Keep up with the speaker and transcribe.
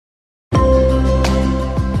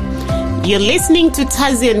You're listening to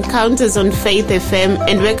Tazi Encounters on Faith FM,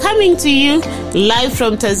 and we're coming to you live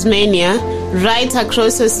from Tasmania, right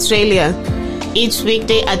across Australia. Each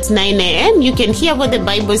weekday at 9 a.m., you can hear what the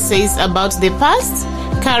Bible says about the past,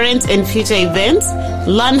 current, and future events.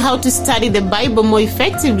 Learn how to study the Bible more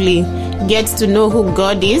effectively, get to know who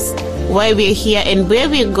God is, why we're here and where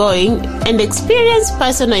we're going, and experience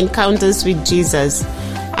personal encounters with Jesus.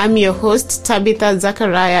 I'm your host, Tabitha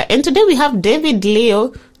Zachariah, and today we have David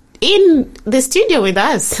Leo in the studio with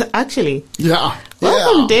us, actually. Yeah.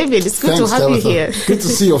 Welcome, David. It's good to have Tabitha. you here. Good to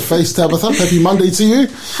see your face, Tabitha. Happy Monday to you.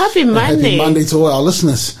 Happy Monday. Happy Monday to all our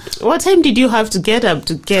listeners. What time did you have to get up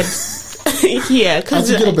to get here? I had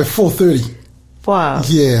to get up at 4:30. Wow.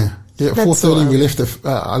 Yeah. 4:30. Wow. We left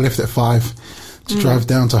I left at 5 to drive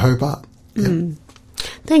down to Hobart. Yep.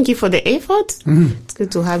 Thank you for the effort. It's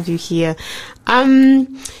good to have you here.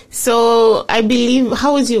 So I believe,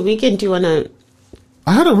 how was your weekend? Do you want to?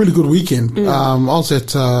 I had a really good weekend. I was at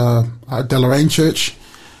Deloraine Church,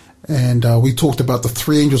 and we talked about the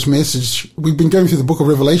three angels' message. We've been going through the book of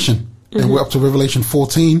Revelation, and we're up to Revelation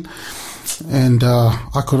 14. And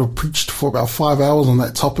I could have preached for about 5 hours on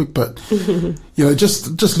that topic, but you know,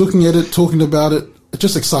 just looking at it, talking about it, it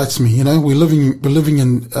just excites me. You know, we're living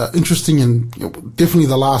in interesting and definitely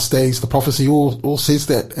the last days. The prophecy all says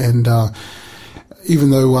that, and even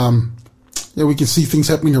though we can see things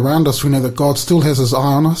happening around us, we know that God still has His eye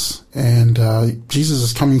on us, and Jesus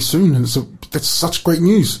is coming soon, and that's such great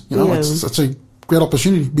news. You know, it's such a great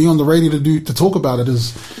opportunity. Being on the radio to talk about it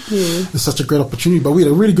is such a great opportunity. But we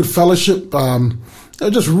had a really good fellowship,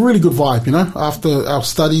 just really good vibe. You know, after our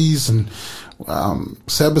studies and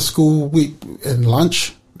Sabbath school week and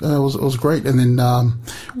lunch, it was great. And then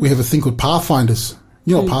we have a thing called Pathfinders.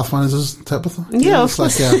 You know what Pathfinders is, Tabitha? Yeah, of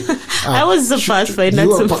course. Like, I was a Pathfinder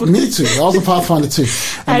too. Me too. I was a Pathfinder too.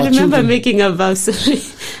 I remember making a vow. Sorry.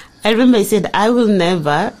 I remember I said, I will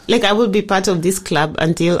never, I will be part of this club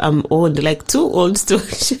until I'm old, too old to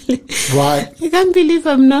actually. Right. I can't believe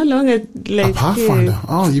I'm no longer a Pathfinder.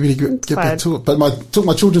 Oh, you really get back to it. But took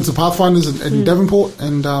my children to Pathfinders in Devonport,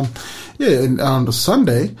 and and on the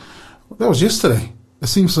Sunday, that was yesterday. It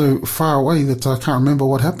seems so far away that I can't remember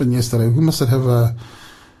what happened yesterday. We must have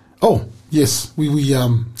oh yes, we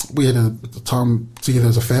had a time together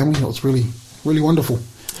as a family. It was really, really wonderful.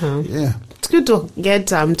 Oh. Yeah. It's good to get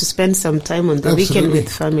to spend some time on the weekend with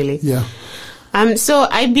family. Yeah. So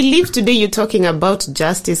I believe today you're talking about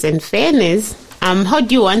justice and fairness. How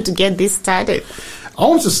do you want to get this started? I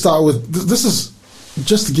want to start with this is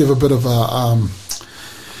just to give a bit of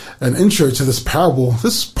an intro to this parable.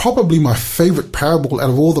 This is probably my favorite parable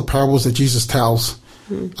out of all the parables that Jesus tells.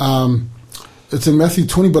 It's in Matthew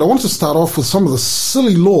 20, but I want to start off with some of the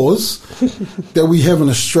silly laws that we have in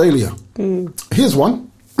Australia. Here's one.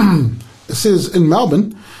 It says, in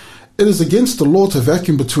Melbourne, it is against the law to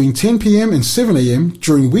vacuum between 10 p.m. and 7 a.m.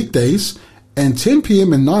 during weekdays and 10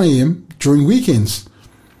 p.m. and 9 a.m. during weekends.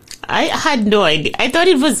 I had no idea. I thought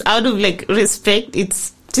it was out of respect.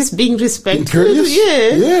 It's just being respectful.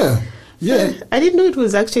 Yeah. I didn't know it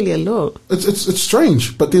was actually a law. It's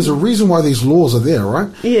strange, but there's a reason why these laws are there, right?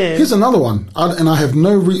 Yeah. Here's another one, and I have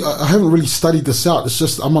I haven't really studied this out. It's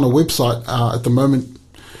just I'm on a website at the moment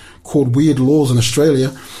called Weird Laws in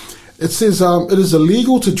Australia. It says it is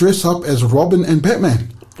illegal to dress up as Robin and Batman.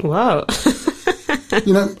 Wow.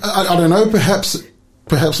 You know, I don't know. Perhaps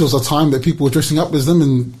there was a time that people were dressing up as them,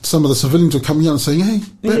 and some of the civilians were coming out and saying, "Hey,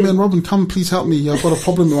 Batman, Robin, come, please help me. I've got a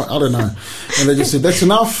problem." I don't know. And they just said, "That's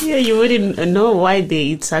enough." Yeah, you wouldn't know why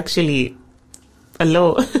it's actually a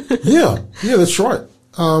law. yeah, that's right.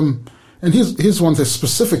 And here's one that's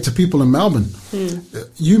specific to people in Melbourne.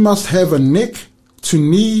 You must have a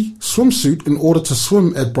neck-to-knee swimsuit in order to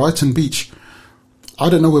swim at Brighton Beach. I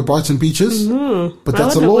don't know where Brighton Beach is, but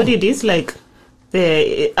that's a law. What it is like.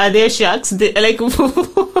 Are there sharks? I don't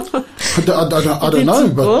know,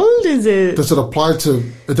 but gold? Is it? Does it apply to?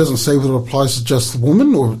 It doesn't say whether it applies to just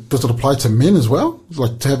women or does it apply to men as well?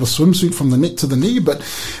 Like to have a swimsuit from the neck to the knee. But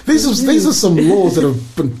these are some laws that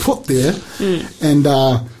have been put there, and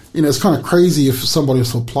you know, it's kind of crazy if somebody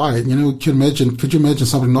was to apply it. You know, could you imagine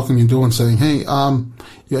somebody knocking on your door and saying, "Hey,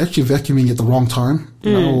 you're actually vacuuming at the wrong time,"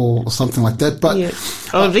 you know, or something like that. But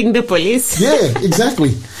or ring the police. Yeah,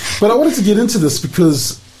 exactly. But I wanted to get into this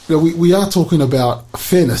because we are talking about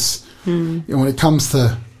fairness. You know, when it comes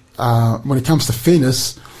to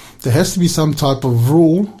fairness, there has to be some type of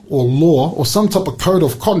rule or law or some type of code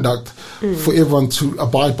of conduct for everyone to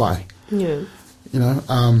abide by. Yeah. You know,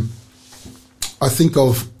 I think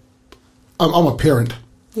of I'm a parent.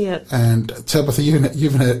 Yeah. And Tabitha, you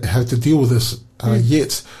haven't had to deal with this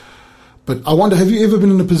yet. But I wonder, have you ever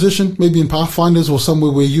been in a position, maybe in Pathfinders or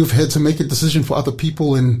somewhere, where you've had to make a decision for other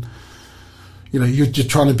people and, you're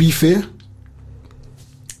trying to be fair?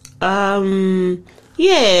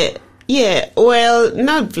 Yeah. Well,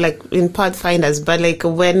 not like in Pathfinders, but like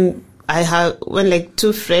when like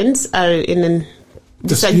two friends are in a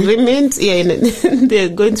disagreement, they're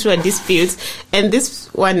going through a dispute, and this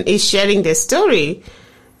one is sharing their story,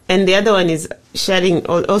 and the other one is sharing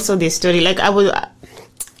also their story. Like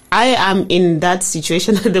I am in that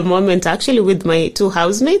situation at the moment, actually, with my two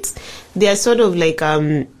housemates. They are sort of like,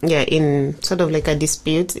 in sort of like a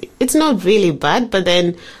dispute. It's not really bad, but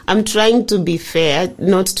then I'm trying to be fair,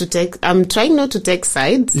 I'm trying not to take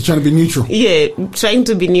sides. You're trying to be neutral. Yeah, trying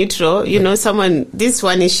to be neutral. This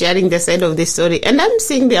one is sharing the side of the story, and I'm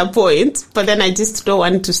seeing their point, but then I just don't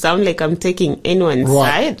want to sound like I'm taking anyone's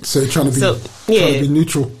side. So you're trying to be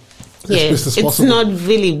neutral. Yeah, it's not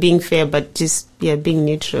really being fair, but just being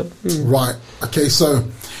neutral. Right. Okay. So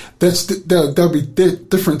that'll be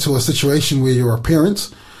different to a situation where you're a parent,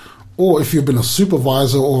 or if you've been a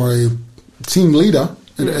supervisor or a team leader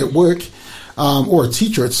at work, or a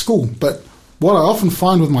teacher at school. But what I often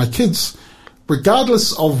find with my kids,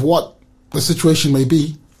 regardless of what the situation may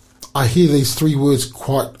be, I hear these three words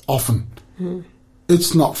quite often.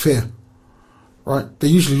 It's not fair. Right? They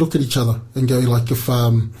usually look at each other and go like, if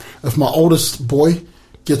my oldest boy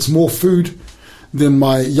gets more food than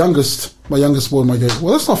my youngest boy might go,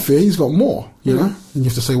 well, that's not fair. He's got more, you know. And you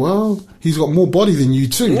have to say, well, he's got more body than you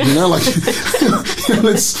too, like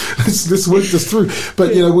let's work this through. But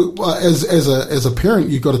as a parent,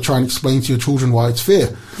 you've got to try and explain to your children why it's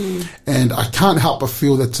fair. And I can't help but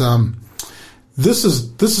feel that this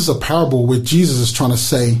is a parable where Jesus is trying to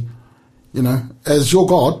say, as your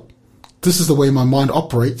God, this is the way my mind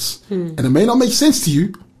operates, and it may not make sense to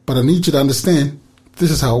you, but I need you to understand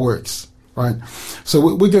this is how it works, right?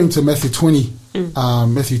 So we're going to Matthew 20.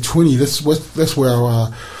 Matthew 20. That's where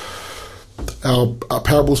our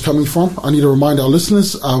parable is coming from. I need to remind our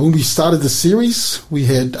listeners, when we started the series, we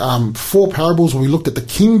had 4 parables where we looked at the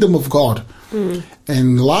kingdom of God.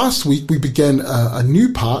 And last week we began a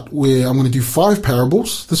new part where I'm going to do 5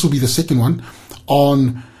 parables. This will be the second one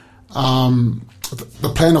on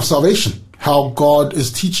the plan of salvation, how God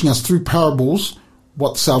is teaching us through parables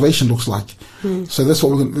what salvation looks like. So that's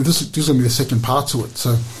what we're going to, this is going to be the second part to it.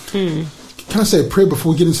 So can I say a prayer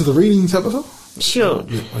before we get into the reading, Tabitha? Sure.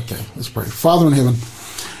 Yeah, okay, let's pray. Father in heaven,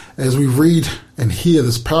 as we read and hear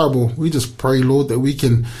this parable, we just pray, Lord, that we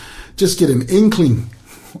can just get an inkling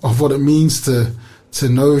of what it means to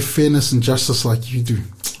know fairness and justice like you do.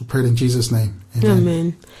 We pray it in Jesus' name.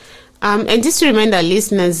 Amen. And just to remind our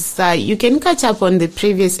listeners that you can catch up on the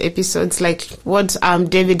previous episodes, like what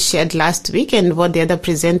David shared last week and what the other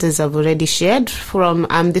presenters have already shared from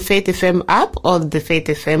the Faith FM app or the Faith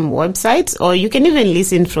FM website, or you can even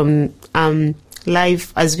listen from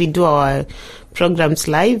live as we do our programs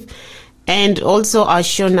live. And also our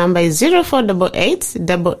show number is 0488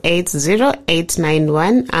 880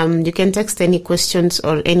 891. You can text any questions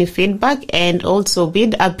or any feedback, and also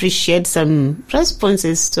we'd appreciate some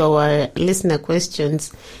responses to our listener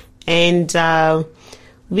questions. And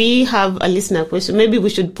we have a listener question. Maybe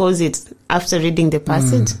we should pause it after reading the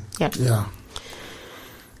passage. Yeah.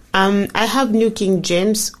 I have New King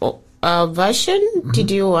James version.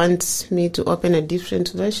 Did you want me to open a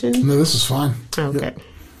different version? No, this is fine. Okay. Yep.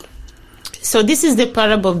 So this is the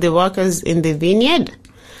parable of the workers in the vineyard.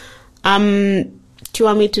 Do you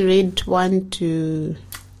want me to read 1 to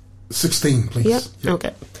 16, please? Yeah. Yep.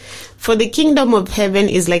 Okay. For the kingdom of heaven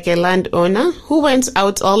is like a landowner who went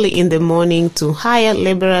out early in the morning to hire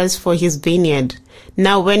laborers for his vineyard.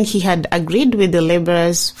 Now when he had agreed with the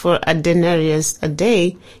laborers for a denarius a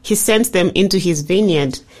day, he sent them into his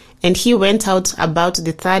vineyard. And he went out about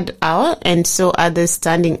the 3rd hour and saw others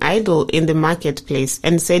standing idle in the marketplace,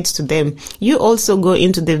 and said to them, you also go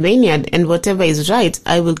into the vineyard, and whatever is right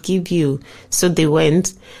I will give you. So they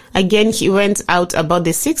went. Again he went out about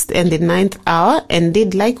the 6th and the 9th hour, and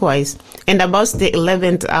did likewise. And about the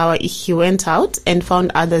 11th hour he went out, and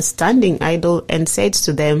found others standing idle, and said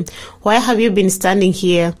to them, why have you been standing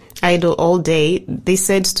here idle all day? They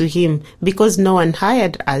said to him, because no one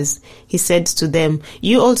hired us. He said to them,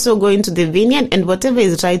 you also go into the vineyard, and whatever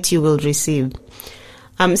is right you will receive.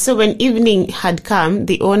 So when evening had come,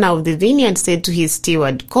 the owner of the vineyard said to his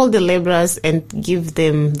steward, call the laborers and give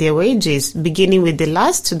them their wages, beginning with the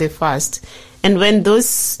last to the first. And when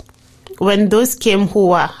those came who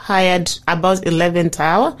were hired about 11th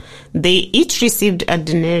hour, they each received a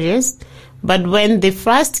denarius. But when the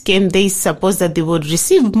first came, they supposed that they would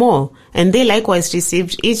receive more, and they likewise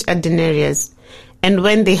received each a denarius. And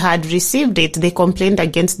when they had received it, they complained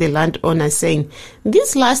against the landowner, saying,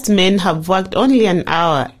 "These last men have worked only an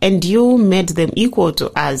hour, and you made them equal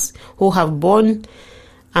to us, who have borne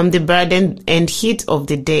the burden and heat of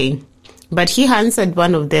the day." But he answered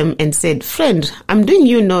one of them and said, "Friend, I'm doing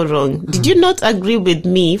you no wrong. Did you not agree with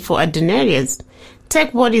me for a denarius?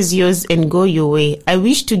 Take what is yours and go your way. I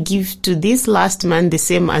wish to give to this last man the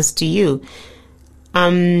same as to you.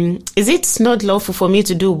 Is it not lawful for me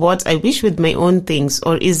to do what I wish with my own things,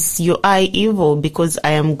 or is your eye evil because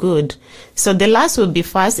I am good? So the last will be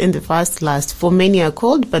first and the first last, for many are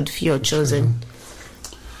called, but few are chosen."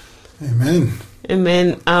 Amen.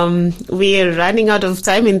 Amen. We are running out of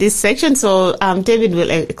time in this section, so David will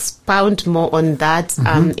expound more on that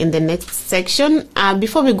in the next section.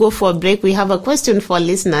 Before we go for a break, we have a question for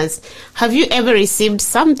listeners. Have you ever received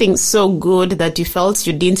something so good that you felt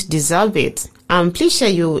you didn't deserve it? Please share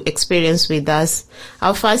your experience with us.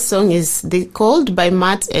 Our first song is called by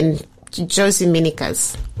Matt and Josie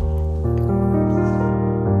Minikas.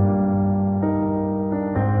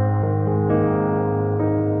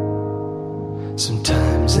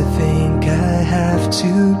 Sometimes I think I have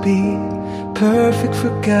to be perfect for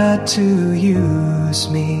God to use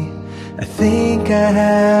me. I think I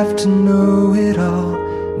have to know it all,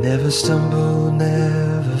 never stumble,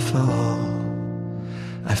 never fall.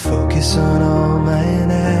 I focus on all my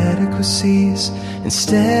inadequacies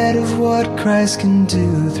instead of what Christ can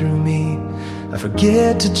do through me. I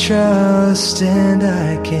forget to trust and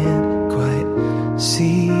I can't quite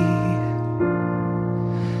see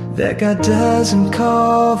that God doesn't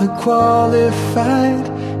call the qualified,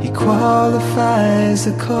 He qualifies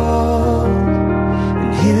the called.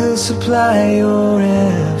 And He'll supply your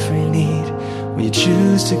every need when you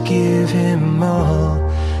choose to give Him all.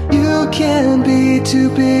 You can be too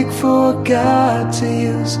big for God to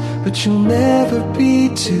use, but you'll never be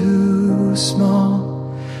too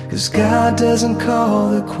small. 'Cause God doesn't call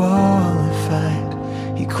the qualified,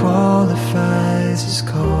 He qualifies His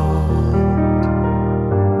called.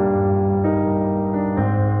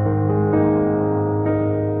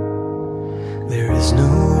 There is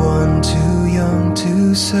no one too young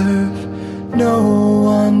to serve, no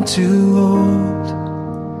one too old,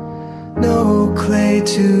 no clay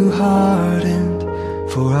too hardened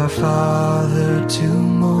for our Father to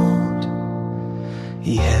mold.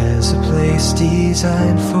 He has a place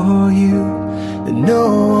designed for you that no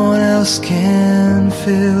one else can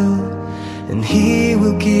fill, and He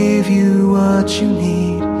will give you what you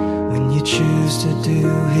need when you choose to do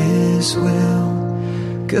His will.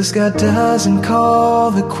 'Cause God doesn't call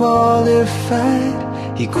the qualified,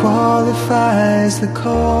 He qualifies the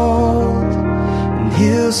called.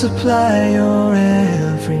 He'll supply your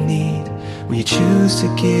every need when you choose to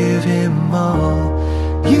give Him all.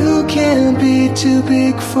 You can be too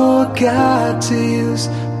big for God to use,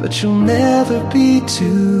 but you'll never be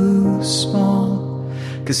too small.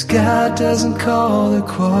 'Cause God doesn't call the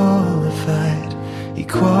qualified, He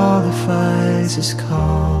qualifies His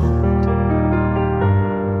called.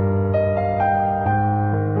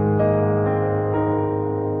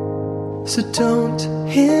 So don't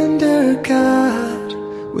hinder God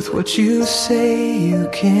with what you say you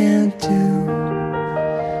can't do.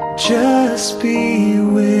 Just be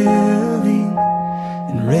willing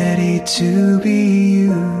and ready to be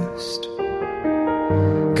used.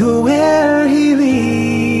 Go where He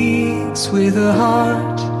leads with a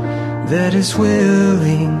heart that is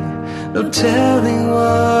willing. No telling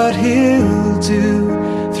what He'll do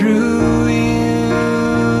through you.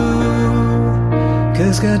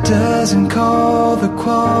 'Cause God doesn't call the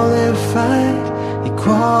qualified, He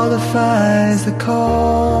qualifies the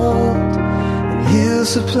called. And He'll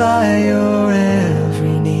supply your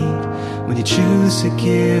every need when you choose to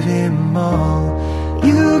give Him all.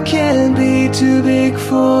 You can be too big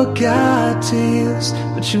for God to use,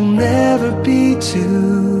 but you'll never be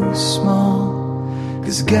too small.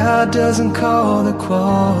 'Cause God doesn't call the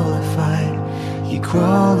qualified, He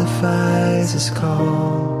qualifies His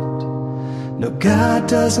called. No, God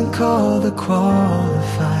doesn't call the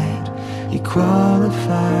qualified, He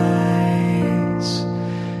qualifies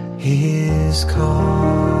His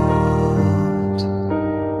called.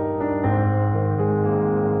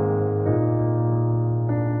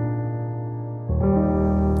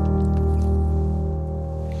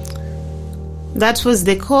 That was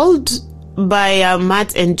the called by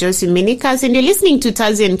Matt and Josie Minikas, and you're listening to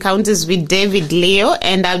Thursday Encounters with David Leo,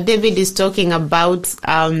 and David is talking about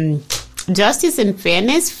justice and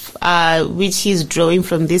fairness, which he's drawing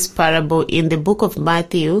from this parable in the book of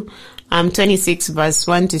Matthew 26 verse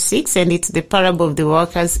 1 to 6, and it's the parable of the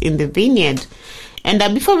workers in the vineyard.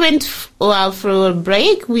 And before we went for a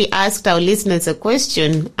break, we asked our listeners a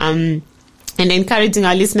question, and encouraging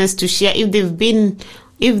our listeners to share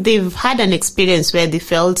if they've had an experience where they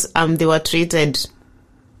felt they were treated,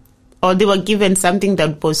 or they were given something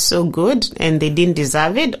that was so good and they didn't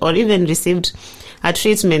deserve it, or even received a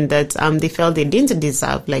treatment that they felt they didn't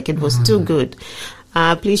deserve, like it was too good.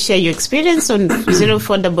 Please share your experience on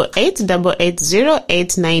 0488 880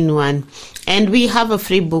 891. And we have a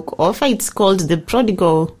free book offer. It's called The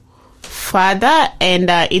Prodigal Father, and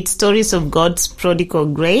it's stories of God's prodigal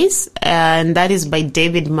grace, and that is by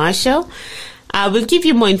David Marshall. We'll give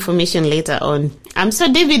you more information later on.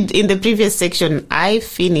 So David, in the previous section, I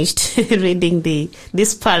finished reading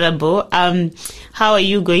this parable. How are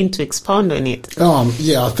you going to expound on it?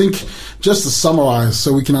 I think just to summarize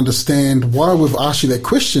so we can understand why we've asked you that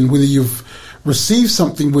question, whether you've received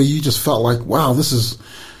something where you just felt like, wow, this is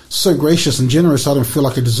so gracious and generous, I don't feel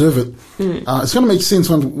like I deserve it. It's going to make sense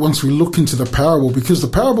once we look into the parable, because the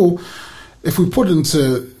parable, if we put it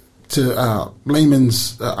into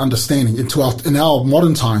layman's understanding, in our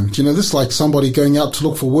modern time, this is like somebody going out to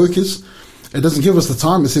look for workers. It doesn't give us the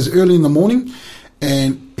time. It says early in the morning,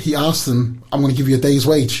 and he asks them, I'm going to give you a day's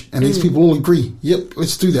wage. And these people all agree, yep,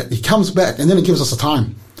 let's do that. He comes back, and then it gives us a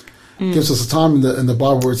time. It gives us a time in the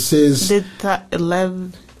Bible where it says the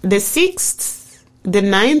 6th, the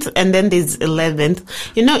 9th, and then there's 11th.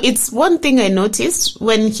 It's one thing I noticed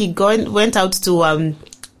when he went out to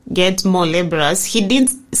get more laborers. He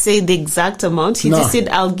didn't say the exact amount. He just said,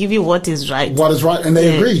 I'll give you what is right. What is right. And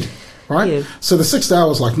they agreed, right? Yeah. So the 6th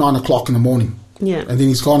hour is like 9 o'clock in the morning. Yeah. And then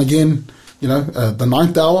he's gone again, the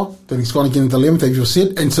 9th hour. Then he's gone again the 11th, as you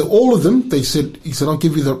said. And so all of them, he said, I'll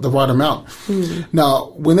give you the right amount.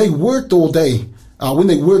 Now, when they worked all day, when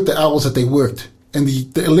they worked the hours that they worked, and the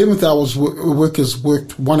 11th hours workers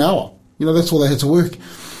worked 1 hour. That's all they had to work.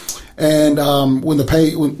 And when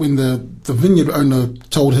the vineyard owner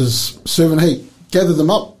told his servant, hey, gather them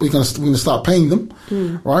up, we're going to start paying them,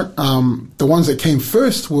 right? The ones that came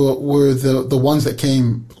first were the ones that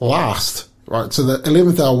came last, right? So the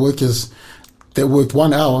 11th hour workers that worked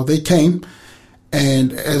 1 hour, they came,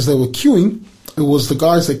 and as they were queuing, it was the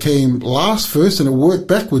guys that came last first, and it worked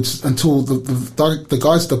backwards until the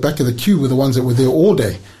guys at the back of the queue were the ones that were there all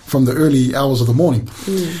day from the early hours of the morning.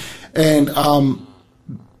 And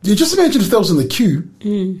you just imagine if that was in the queue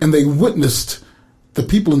and they witnessed the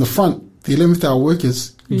people in the front, the 11th hour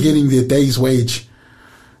workers, getting their day's wage.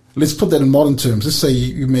 Let's put that in modern terms. Let's say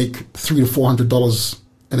you make $300 to $400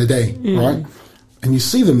 in a day, right? And you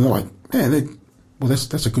see them, they're like, man,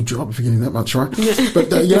 that's a good job if you're getting that much, right?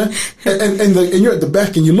 But and you're at the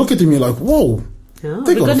back and you look at them, you're like, whoa,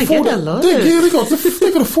 they got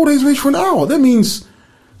a 4 days wage for an hour. That means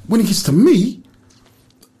when it gets to me,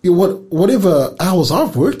 whatever hours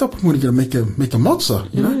I've worked, I'm going to make a monster,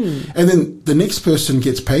 And then the next person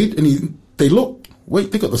gets paid, and they look,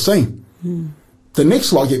 wait, they got the same. The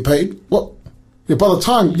next lot get paid. What? By the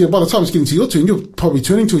time it's getting to your turn, you're probably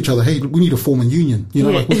turning to each other. Hey, we need to form a union.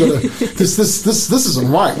 Like we got to. This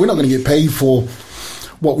isn't right. We're not going to get paid for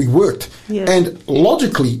what we worked. And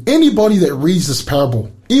logically, anybody that reads this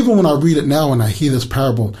parable, even when I read it now and I hear this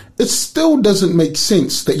parable, it still doesn't make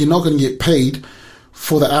sense that you're not going to get paid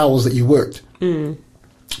for the hours that you worked.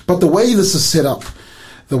 But the way this is set up,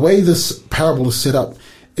 the way this parable is set up,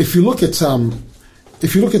 if you look at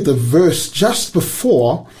the verse just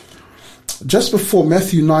before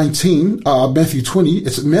Matthew 20,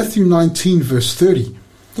 it's Matthew 19 verse 30.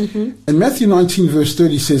 And Matthew 19 verse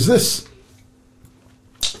 30 says this,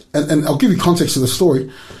 and I'll give you context of the story.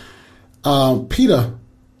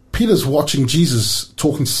 Peter's watching Jesus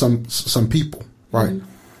talking to some people, right?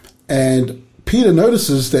 And Peter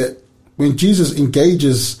notices that when Jesus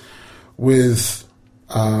engages with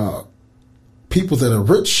people that are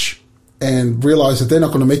rich and realize that they're not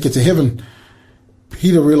going to make it to heaven,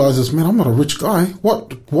 Peter realizes, man, I'm not a rich guy.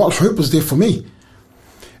 What hope is there for me?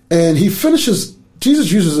 And Jesus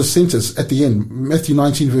uses a sentence at the end, Matthew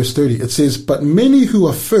 19 verse 30. It says, but many who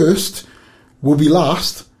are first will be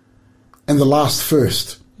last, and the last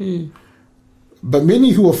first. But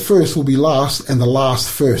many who are first will be last, and the last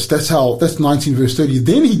first. That's 19 verse 30.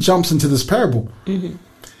 Then he jumps into this parable. And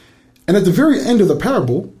at the very end of the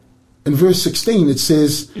parable, in verse 16, it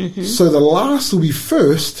says, so the last will be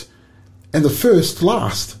first, and the first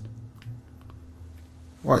last.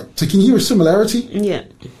 Right. So can you hear a similarity? Yeah.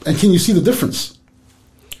 And can you see the difference?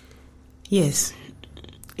 Yes.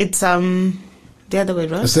 It's the other way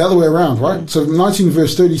around. It's the other way around, right? So 19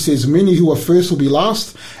 verse 30 says, many who are first will be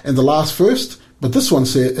last, and the last first. But this one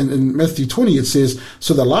said, in Matthew 20, it says,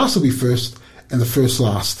 so the last will be first, and the first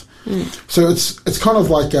last. So it's kind of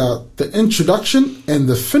like the introduction and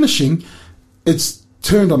the finishing, it's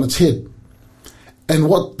turned on its head. And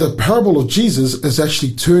what the parable of Jesus is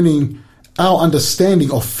actually turning our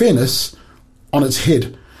understanding of fairness on its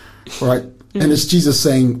head, right? And it's Jesus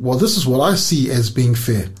saying, well, this is what I see as being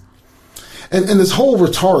fair. And this whole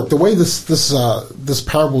rhetoric, the way this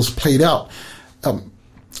parable is played out,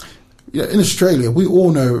 in Australia, we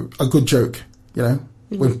all know a good joke.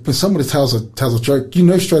 When somebody tells a joke, you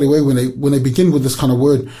know straight away when they begin with this kind of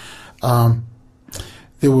word.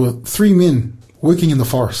 There were 3 men working in the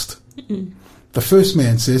forest. The first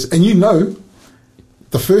man says, and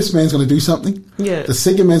the first man's going to do something. Yeah. The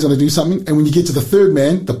second man's going to do something. And when you get to the third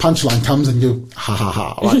man, the punchline comes and you, ha ha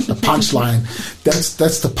ha, right? The punchline.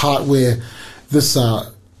 That's the part where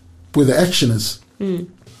where the action is.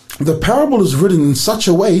 The parable is written in such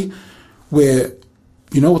a way where,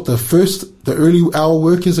 you know what the early hour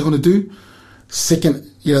workers are going to do? Second,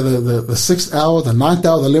 the 6th hour, the 9th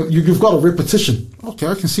hour, the 11th, you've got a repetition. Okay,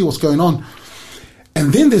 I can see what's going on.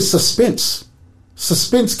 And then there's suspense.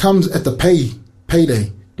 Suspense comes at the payday,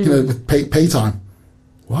 with pay time.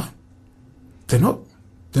 What? They're not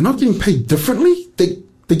getting paid differently? They're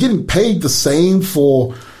getting paid the same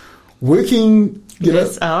for working,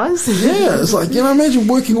 less hours? Yeah, it's like, imagine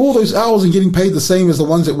working all those hours and getting paid the same as the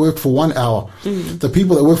ones that work for 1 hour. The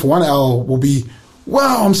people that work for 1 hour will be,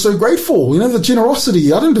 wow, I'm so grateful. The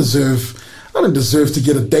generosity. I don't deserve to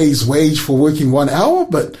get a day's wage for working 1 hour,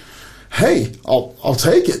 but hey, I'll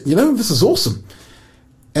take it. This is awesome.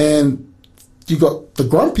 And you got the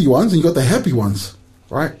grumpy ones and you got the happy ones,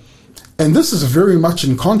 right? And this is very much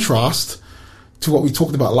in contrast to what we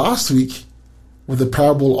talked about last week with the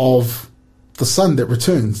parable of the son that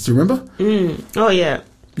returns. Do you remember? Oh, yeah.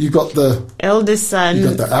 You got the eldest son. You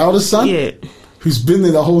got the eldest son, who's been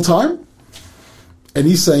there the whole time, and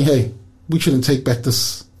he's saying, "Hey, we shouldn't take back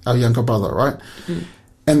our younger brother," right?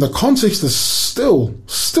 And the context is still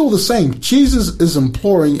the same. Jesus is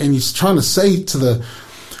imploring, and he's trying to say to the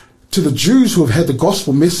Jews who have had the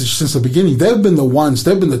gospel message since the beginning, they've been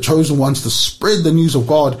the chosen ones to spread the news of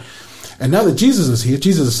God. And now that Jesus is here,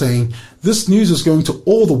 Jesus is saying, this news is going to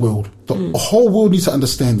all the world. The whole world needs to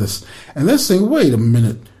understand this. And they're saying, wait a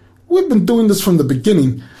minute. We've been doing this from the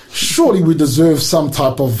beginning. Surely we deserve some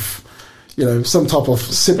type of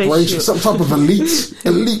separation, some type of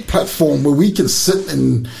elite platform where we can sit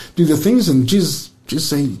and do the things. And Jesus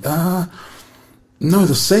saying, no,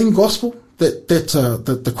 the same gospel that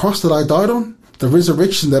the cross that I died on, the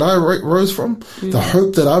resurrection that I rose from, the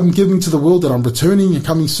hope that I'm giving to the world that I'm returning and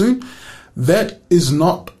coming soon, that is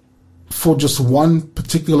not for just one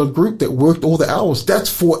particular group that worked all the hours. That's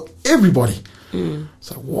for everybody.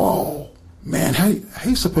 So, whoa, man, how are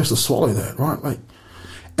you supposed to swallow that, right?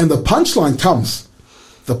 And the punchline comes.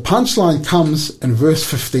 The punchline comes in verse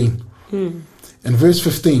 15. In verse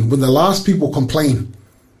 15, when the last people complain,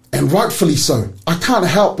 and rightfully so, I can't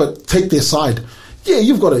help but take their side. Yeah,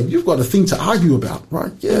 you've got a thing to argue about,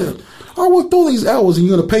 right? Yeah, I worked all these hours and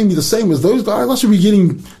you're going to pay me the same as those guys. I should be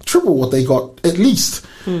getting triple what they got, at least,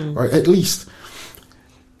 right? At least.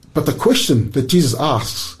 But the question that Jesus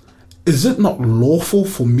asks, is it not lawful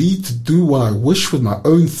for me to do what I wish with my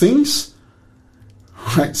own things?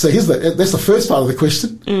 Right. So that's the first part of the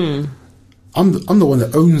question. I'm the one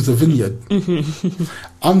that owns the vineyard.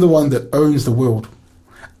 I'm the one that owns the world.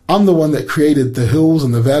 I'm the one that created the hills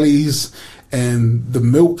and the valleys and the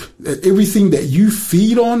milk, everything that you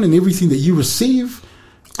feed on and everything that you receive.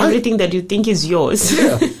 Everything that you think is yours.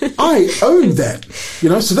 Yeah, I own that.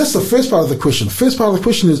 So that's the first part of the question. The first part of the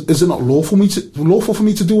question is it not lawful for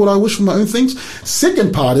me to do what I wish with my own things?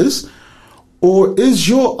 Second part is, or is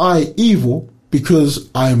your eye evil because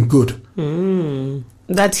I am good?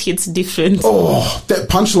 That hits different. Oh, that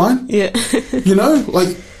punchline. Yeah.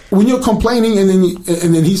 Like when you're complaining and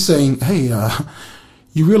then he's saying, hey,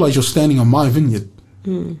 you realize you're standing on my vineyard.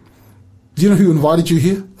 Do you know who invited you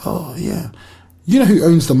here? Oh, yeah. You know who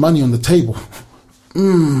owns the money on the table?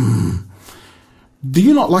 Do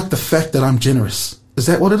you not like the fact that I'm generous? Is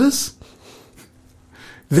that what it is?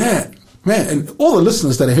 That, man, and all the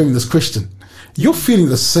listeners that are hearing this question, you're feeling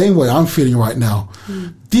the same way I'm feeling right now.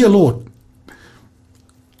 Dear Lord,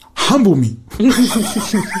 humble me.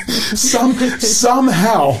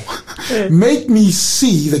 Somehow make me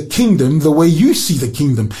see the kingdom the way you see the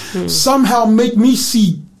kingdom. Somehow make me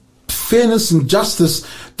see fairness and justice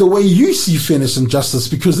the way you see fairness and justice,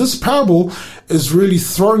 because this parable is really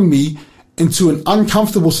throwing me into an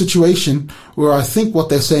uncomfortable situation where I think what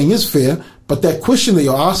they're saying is fair, but that question that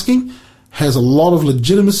you're asking has a lot of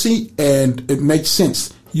legitimacy and it makes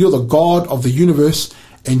sense. You're the God of the universe,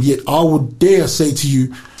 and yet I would dare say to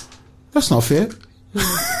you, that's not fair.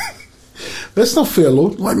 That's not fair,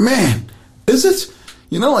 Lord. Like, man, is it?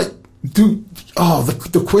 You know, like,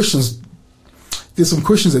 the questions, there's some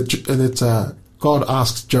questions that God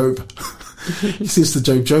asks Job. He says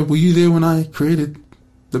to Job, were you there when I created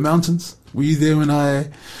the mountains? Were you there when I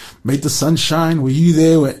made the sun shine? Were you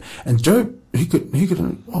there when, and Job, he could,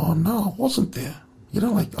 oh no, I wasn't there. You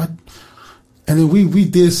know, like, and then we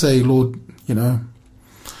dare say, Lord, you know,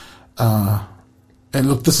 and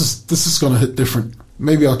look, this is going to hit different.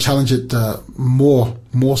 Maybe I'll challenge it,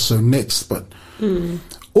 more so next, but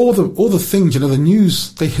all the things, you know, the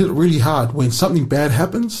news, they hit really hard. When something bad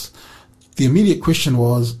happens, the immediate question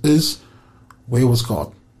is, where was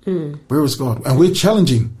God? Where was God? And we're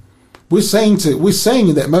challenging. We're saying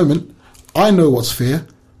in that moment, I know what's fair.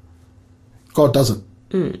 God doesn't.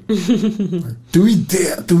 Do we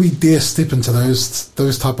dare step into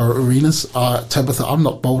those type of arenas? Tabitha, I'm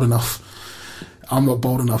not bold enough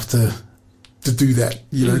to do that,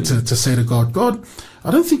 you know, to say to God,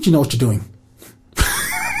 I don't think you know what you're doing.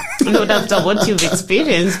 Not after what you've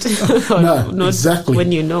experienced. No, not exactly.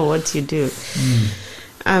 When you know what you do.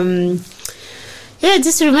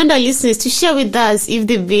 Just remind our listeners to share with us if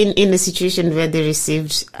they've been in a situation where they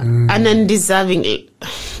received an undeserving.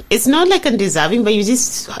 It's not like undeserving, but you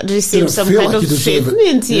just received some kind of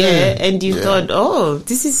treatment, and you thought, oh,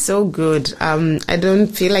 this is so good. I don't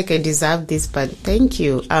feel like I deserve this, but thank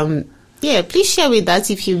you. Please share with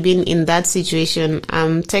us if you've been in that situation.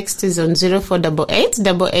 Text is on 0488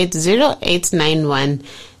 880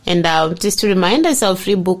 And just to remind us, our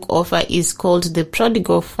free book offer is called The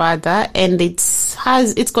Prodigal Father, and it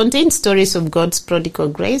contains stories of God's prodigal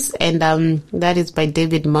grace, and that is by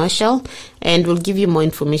David Marshall, and we'll give you more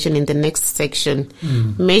information in the next section.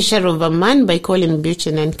 Measure of a Man by Colin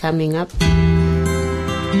Buchanan coming up.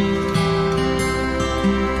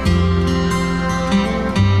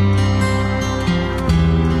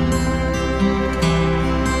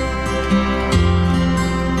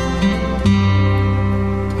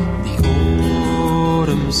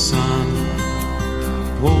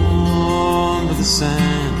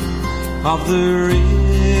 Of the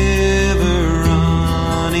river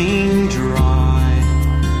running dry,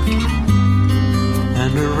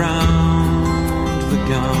 and around the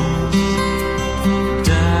gums,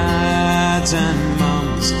 dads and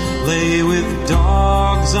mums lay with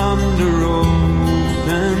dogs under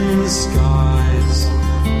open skies,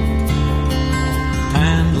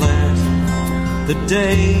 and let the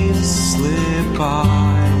days slip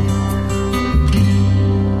by.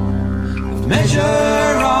 Measure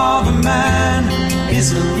of a man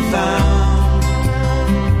isn't found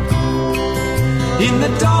in the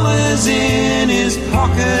dollars in his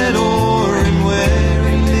pocket or in where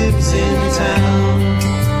he lives in town.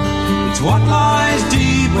 It's what lies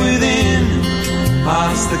deep within,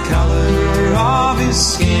 past the color of his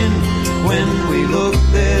skin. When we look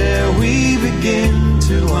there, we begin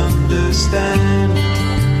to understand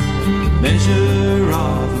the measure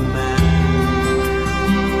of a man.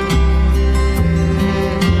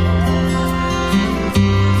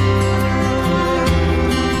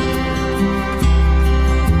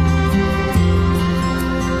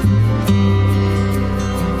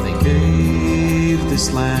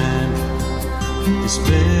 This land, this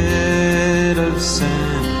bed of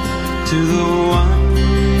sand, to the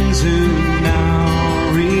ones who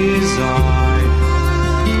now reside.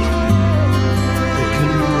 They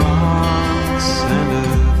can rocks and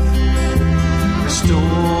earth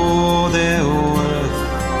restore their worth,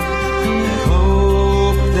 their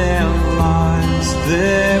hope, their lives,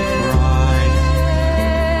 their pride.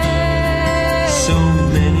 So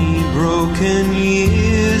many broken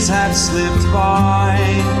years have slipped by.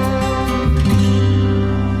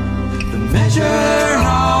 The measure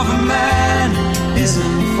of a man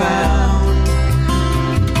isn't found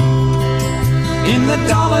in the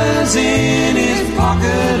dollars in his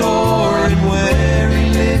pocket or in where he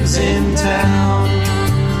lives in town.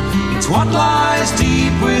 It's what lies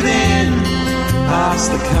deep within,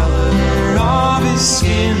 past the color of his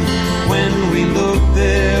skin. When we look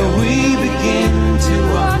there, we begin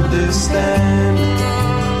to understand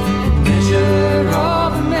the measure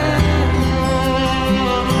of a man.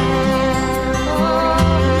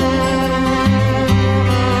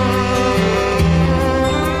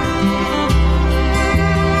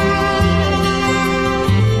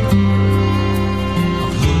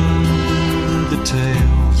 I've heard the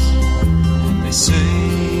tales, they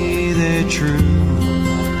say they're true,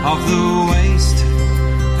 of the waste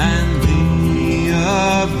and the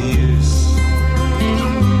abuse.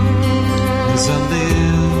 As I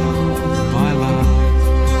live my life,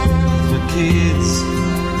 my kids,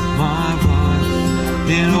 my wife,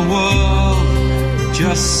 in a world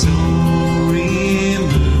just so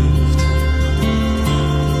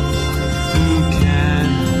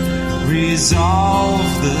resolve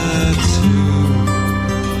the two.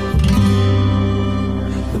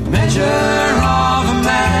 The measure of a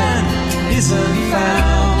man isn't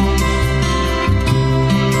found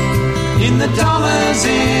in the dollars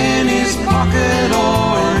in his pocket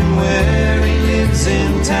or in where he lives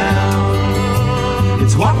in town.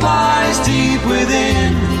 It's what lies deep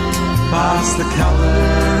within, past the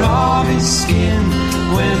color of his skin.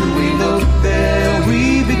 When we look there,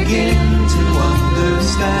 we begin to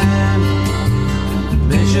understand the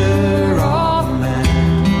measure of a man.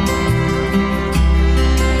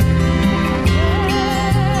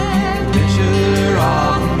 The measure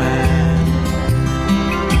of a man.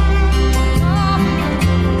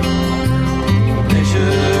 The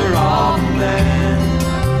measure of a man.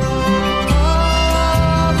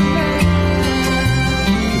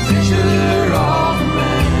 The measure of a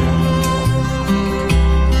man.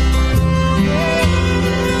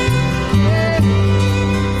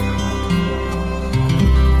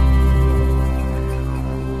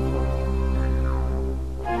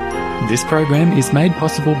 This program is made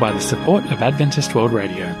possible by the support of Adventist World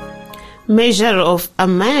Radio. Measure of a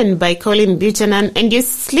Man by Colin Buchanan, and you're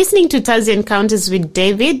listening to Thursday Encounters with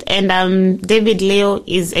David, and David Leo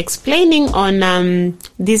is explaining on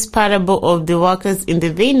this parable of the workers in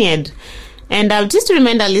the vineyard. And just to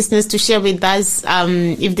remind our listeners to share with us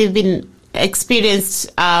if they've been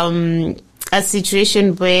experienced a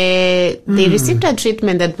situation where they received a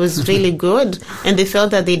treatment that was really good and they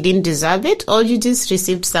felt that they didn't deserve it, or you just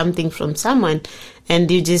received something from someone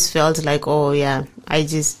and you just felt like, oh yeah,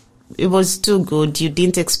 it was too good. You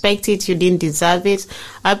didn't expect it. You didn't deserve it.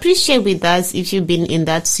 Appreciate with us if you've been in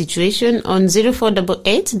that situation on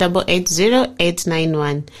 0488 880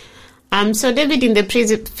 891. So David, in the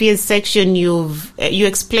previous section, you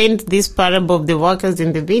explained this parable of the workers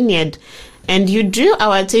in the vineyard, and you drew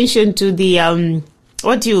our attention to the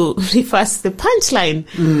what you refer to the punchline.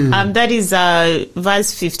 That is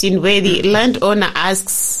verse 15, where the landowner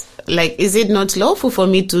asks, like, is it not lawful for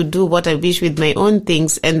me to do what I wish with my own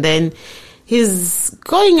things? And then he's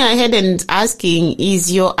going ahead and asking,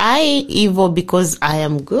 is your eye evil because I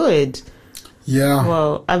am good? Yeah.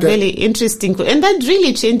 Well, very interesting. And that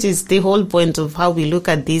really changes the whole point of how we look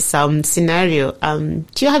at this scenario. Do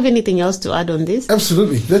you have anything else to add on this?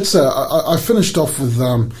 Absolutely. That's I finished off with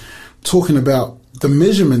talking about the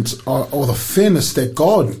measurement or the fairness that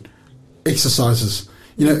God exercises.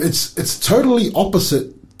 You know, it's totally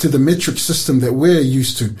opposite to the metric system that we're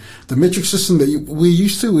used to. The metric system that we're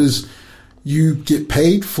used to is you get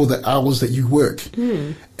paid for the hours that you work.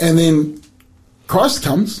 And then Christ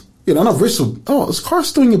comes. You know, and I've wrestled. Oh, is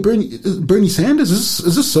Christ doing a Bernie Sanders?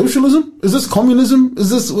 Is this socialism? Is this communism?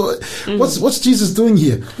 Is this what's Jesus doing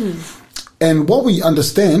here? And what we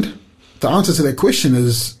understand, the answer to that question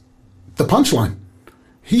is the punchline.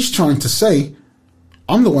 He's trying to say,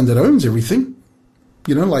 I'm the one that owns everything.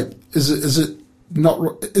 You know, like, is it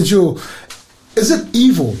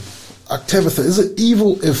evil, Tabitha? Is it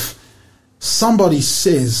evil if somebody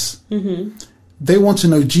says they want to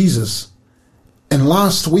know Jesus? And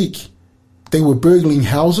last week, they were burgling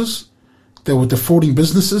houses, they were defrauding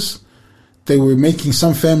businesses, they were making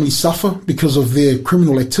some families suffer because of their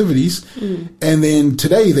criminal activities. And then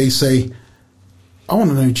today they say, I want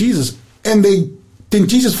to know Jesus. And then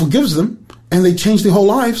Jesus forgives them and they change their whole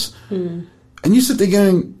lives. And you sit there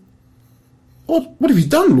going, what have you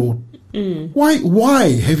done, Lord? Why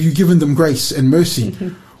have you given them grace and mercy?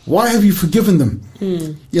 Why have you forgiven them?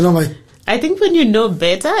 You know, like, I think when you know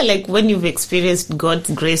better, like when you've experienced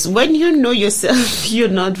God's grace, when you know yourself, you're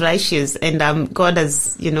not righteous, and God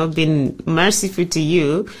has, been merciful to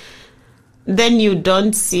you, then you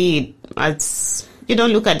don't see it as, you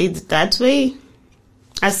don't look at it that way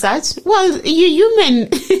as such. Well, you're human.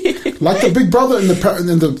 Like the big brother in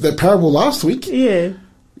the parable last week.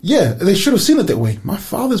 Yeah, they should have seen it that way. My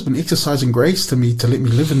father's been exercising grace to me to let me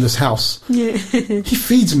live in this house. He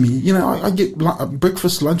feeds me. You know, I get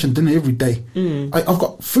breakfast, lunch, and dinner every day. I've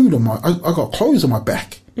got food on I've got clothes on my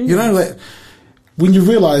back. You know, like when you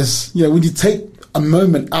realize, when you take a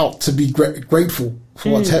moment out to be grateful for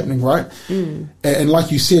what's happening, right? And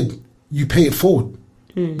like you said, you pay it forward.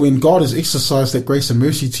 When God has exercised that grace and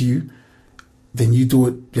mercy to you, then you do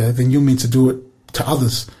it. Then you're meant to do it to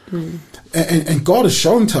others. And God is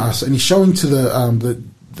showing to us, and He's showing to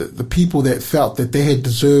the people that felt that they had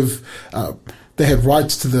they had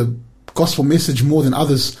rights to the gospel message more than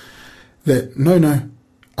others, that no,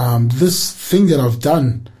 this thing that I've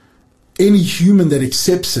done, any human that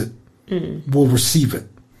accepts it will receive it.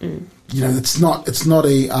 You know, it's not a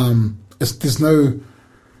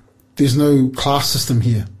there's no class system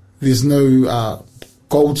here. There's no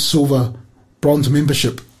gold, silver, bronze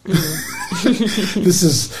membership.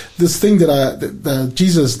 this thing that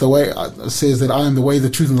Jesus, the way says that I am the way, the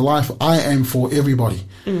truth, and the life. I am for everybody.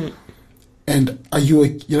 And are you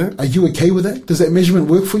okay with that? Does that measurement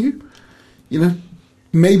work for you?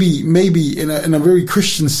 Maybe in a very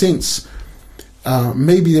Christian sense,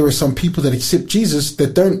 maybe there are some people that accept Jesus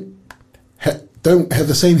that don't have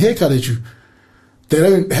the same haircut as you. They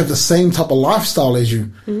don't have the same type of lifestyle as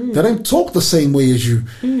you. They don't talk the same way as you.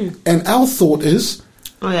 And our thought is...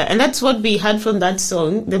 Oh, yeah. And that's what we had from that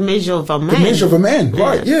song, The Measure of a Man. The Measure of a Man,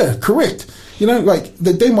 right. Yeah, correct. Like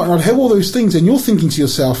that they might not have all those things, and you're thinking to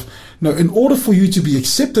yourself, no, in order for you to be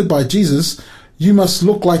accepted by Jesus, you must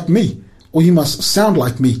look like me, or you must sound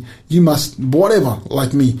like me. You must whatever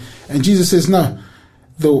like me. And Jesus says, no,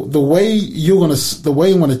 the way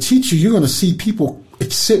I'm going to teach you, you're going to see people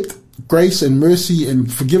accept grace and mercy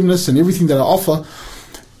and forgiveness and everything that I offer.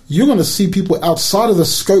 You're going to see people outside of the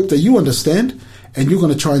scope that you understand, and you're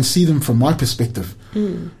going to try and see them from my perspective.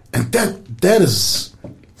 And that is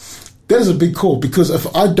a big call, because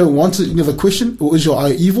if I don't want to, the question, or is your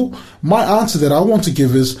eye evil? My answer that I want to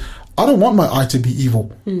give is, I don't want my eye to be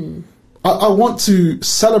evil. I want to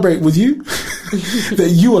celebrate with you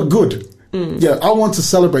that you are good. Yeah, I want to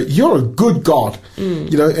celebrate. You're a good God,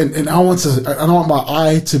 and I want my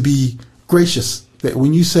eye to be gracious. That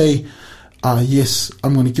when you say, yes,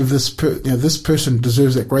 I'm going to give this person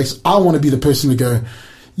deserves that grace, I want to be the person to go,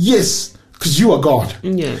 yes, because you are God.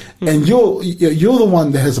 Yeah. And you're the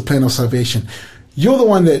one that has a plan of salvation. You're the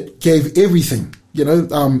one that gave everything.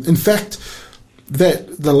 In fact,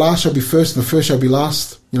 that the last shall be first and the first shall be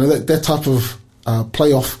last. That type of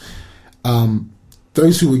playoff.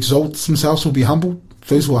 Those who exalt themselves will be humbled.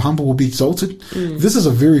 Those who are humble will be exalted. This is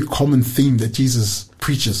a very common theme that Jesus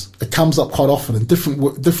preaches. It comes up quite often in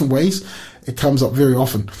different ways. It comes up very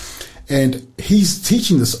often. And he's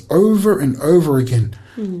teaching this over and over again.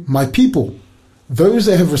 My people, those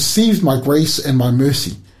that have received my grace and my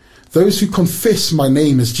mercy, those who confess my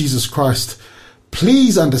name as Jesus Christ,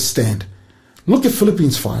 please understand. Look at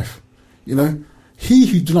Philippians 5. He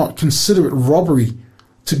who do not consider it robbery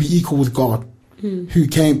to be equal with God, who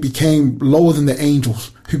became lower than the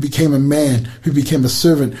angels, who became a man, who became a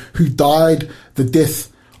servant, who died the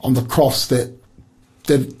death on the cross that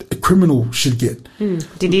a criminal should get.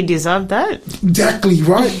 Did he deserve that? Exactly,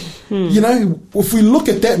 right? If we look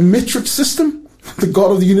at that metric system, the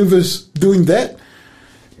God of the universe doing that,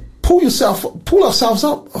 pull ourselves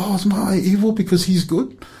up. Oh, is my eye evil because he's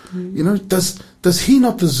good? Does he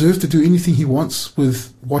not deserve to do anything he wants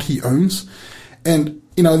with what he owns? And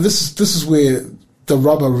this is where the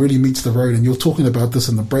rubber really meets the road. And you're talking about this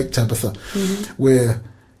in the break, Tabitha, where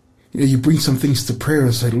you bring some things to prayer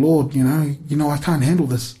and say, Lord, I can't handle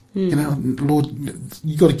this. Lord,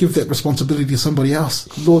 you got to give that responsibility to somebody else,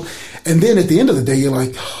 Lord. And then at the end of the day, you're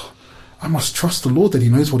like, I must trust the Lord that he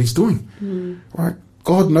knows what he's doing, right?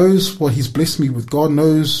 God knows what he's blessed me with. God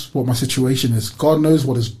knows what my situation is. God knows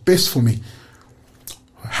what is best for me.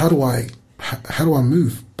 How do I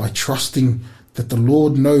move? By trusting that the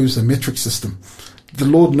Lord knows the metric system. The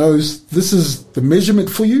Lord knows this is the measurement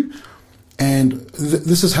for you, and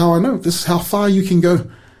this is how I know. This is how far you can go.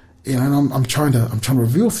 And I'm trying to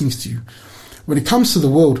reveal things to you. When it comes to the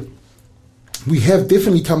world, we have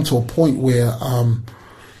definitely come to a point where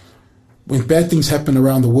when bad things happen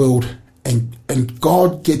around the world, and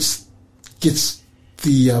God gets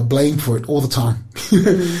the blame for it all the time.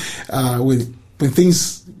 When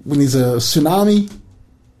there's a tsunami,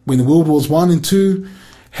 when the World Wars 1 and 2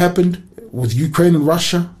 happened with Ukraine and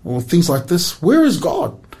Russia, or things like this, where is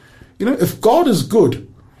God? If God is good,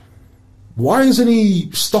 why isn't he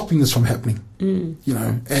stopping this from happening? And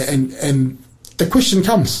the question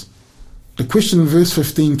comes. The question in verse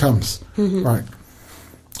 15 comes, right?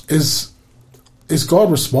 Is God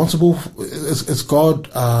responsible? Is God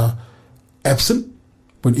absent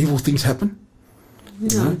when evil things happen?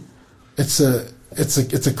 No. It's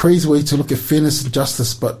a crazy way to look at fairness and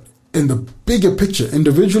justice, but in the bigger picture,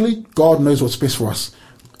 individually, God knows what's best for us.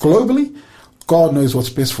 Globally, God knows what's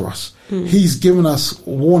best for us. He's given us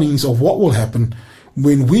warnings of what will happen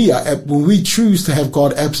when we choose to have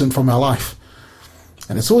God absent from our life.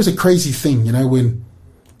 And it's always a crazy thing, when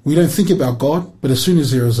we don't think about God, but as soon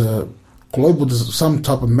as there is a global, some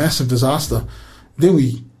type of massive disaster, then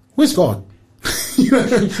where's God?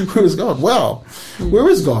 Where is God? Wow. Where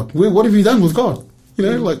is God? What have you done with God?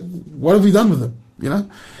 What have you done with him?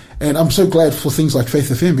 And I'm so glad for things like Faith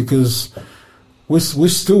FM, because we're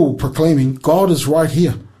still proclaiming God is right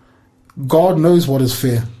here. God knows what is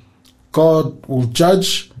fair. God will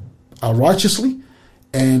judge righteously,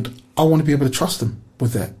 and I want to be able to trust him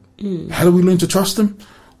with that. How do we learn to trust him?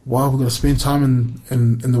 Well, we've got to spend time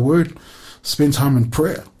in the Word. spend time in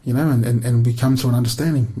prayer, and we come to an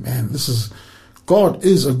understanding, man, God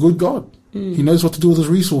is a good God. He knows what to do with his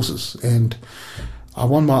resources. And I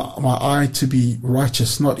want my eye to be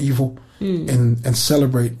righteous, not evil, and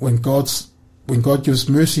celebrate when God gives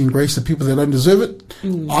mercy and grace to people that don't deserve it.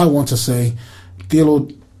 I want to say, dear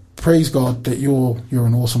Lord, praise God that you're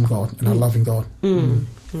an awesome God and a loving God.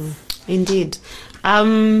 Indeed.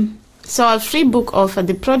 So our free book offer,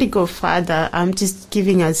 The Prodigal Father, just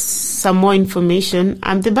giving us some more information.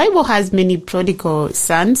 The Bible has many prodigal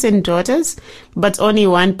sons and daughters, but only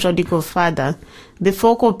one prodigal father. The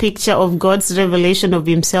focal picture of God's revelation of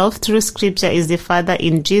himself through scripture is the father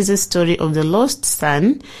in Jesus' story of the lost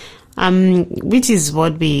son, which is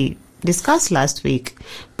what we discussed last week,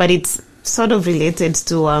 but it's sort of related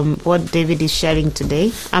to what David is sharing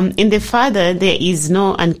today. In the Father, there is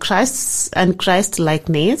no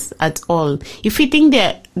Christ-likeness at all. If we think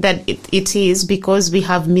that it is because we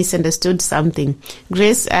have misunderstood something.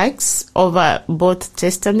 Grace acts over both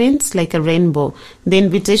testaments like a rainbow. The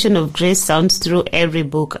invitation of grace sounds through every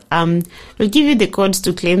book. We'll give you the codes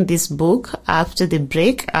to claim this book after the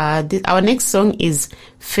break. Our next song is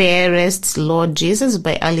Fairest Lord Jesus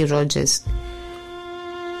by Ali Rogers.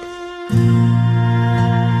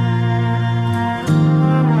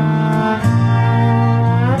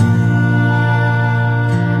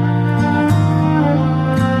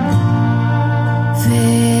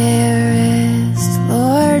 Fairest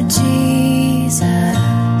Lord Jesus,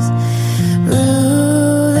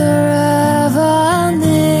 ruler of all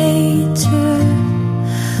nature,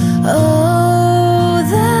 O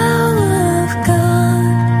thou of God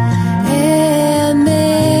and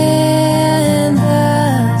man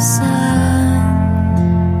the Son,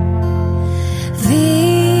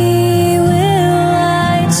 thee will I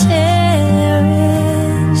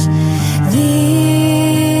cherish,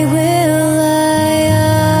 thee will I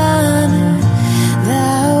honor,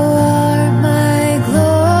 thou art my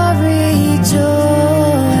glory,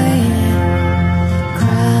 joy, and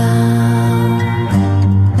crown.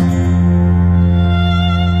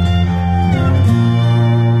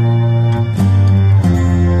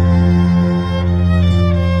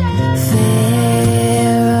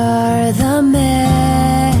 Fair are the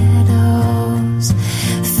meadows,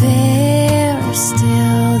 fair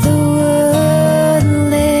still the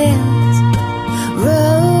woodlands,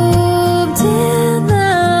 robed in the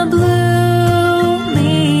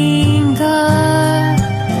blooming garb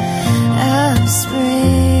of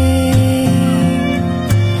spring.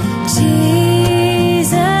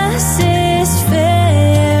 Jesus is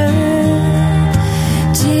fairer,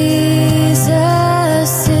 Jesus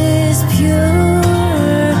is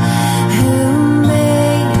pure, who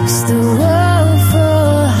makes the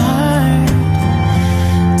woeful heart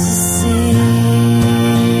to sing.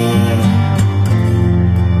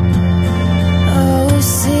 Oh,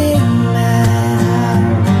 sing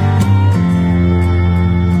loud.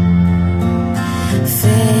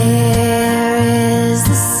 Fair is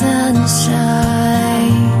the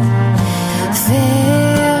sunshine,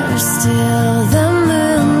 fair still the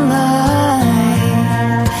moonlight,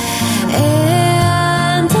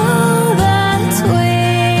 and all the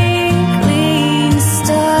twinkling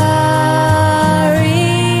starry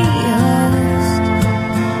host.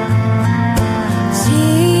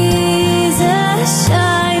 Jesus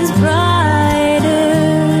shines brighter,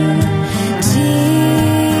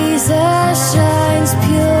 Jesus shines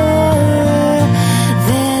purer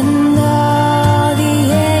than all the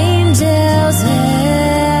angels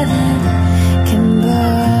heaven can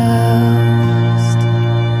boast.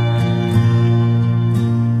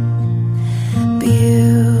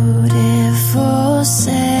 Beautiful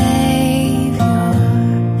Savior,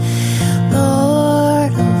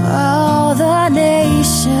 Lord of all the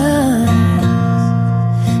nations,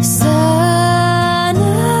 Son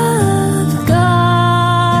of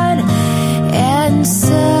God and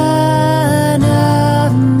Son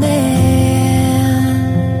of Man,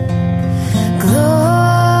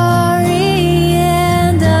 glory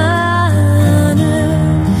and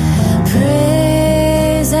honor,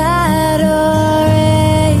 praise, adoration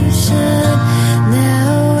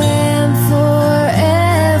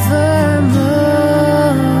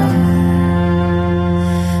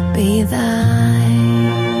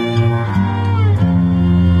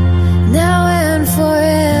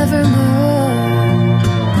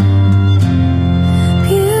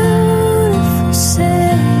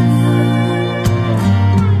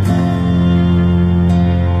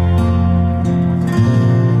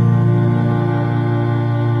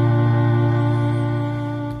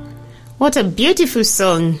What a beautiful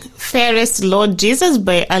song, Fairest Lord Jesus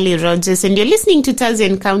by Ali Rogers. And you're listening to Thursday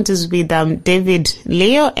Encounters with David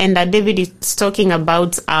Leo. And David is talking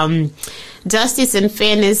about justice and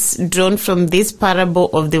fairness drawn from this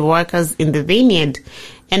parable of the workers in the vineyard.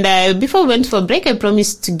 And before we went for a break, I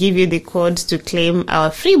promised to give you the code to claim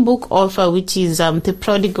our free book offer, which is The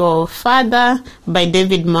Prodigal Father by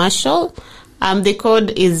David Marshall. The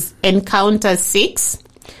code is Encounter6.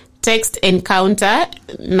 Text encounter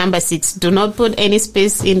number 6. Do not put any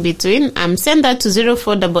space in between. Send that to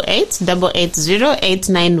 0488 880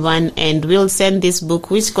 891 and we'll send this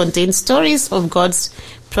book, which contains stories of God's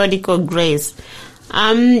prodigal grace.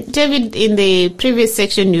 David, in the previous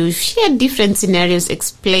section, you shared different scenarios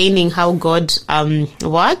explaining how God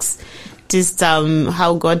works, just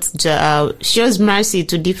how God shows mercy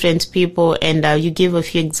to different people, and you gave a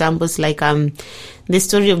few examples like the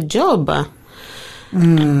story of Job. So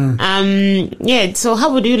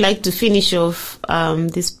how would you like to finish off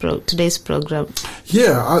today's program?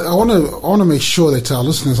 Yeah, I want to make sure that our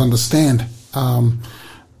listeners understand.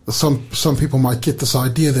 Some people might get this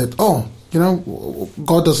idea that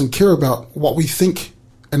God doesn't care about what we think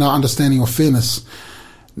and our understanding of fairness.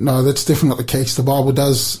 No, that's definitely not the case. The Bible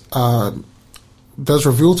does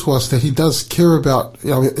reveal to us that He does care about.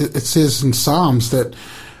 It says in Psalms that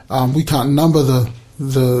we can't number the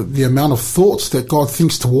amount of thoughts that God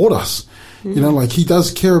thinks toward us. He does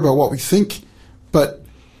care about what we think, but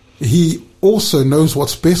He also knows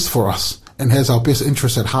what's best for us and has our best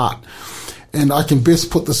interests at heart. And I can best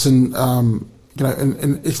put this in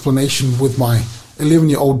explanation with my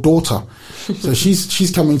 11-year-old daughter. So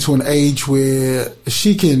she's coming to an age where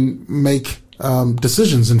she can make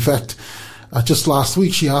decisions. In fact, just last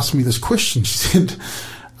week she asked me this question. She said,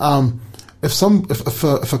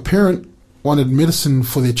 if a parent wanted medicine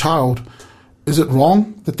for their child, is it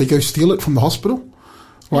wrong that they go steal it from the hospital?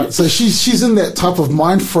 Right. So she's in that type of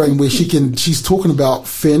mind frame where she's talking about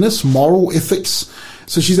fairness, moral ethics.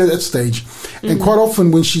 So she's at that stage. Mm-hmm. And quite often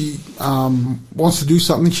when she wants to do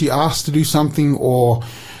something, she asks to do something, or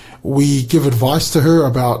we give advice to her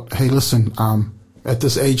about, hey, listen, at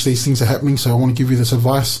this age, these things are happening, so I want to give you this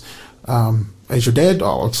advice. As your dad,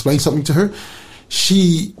 I'll explain something to her.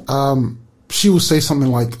 She will say something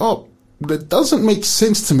like, oh, that doesn't make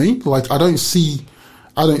sense to me. Like, I don't see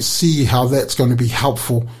how that's going to be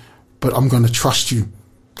helpful, but I'm going to trust you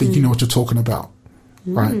that you know what you're talking about.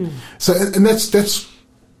 Right. So, and that's this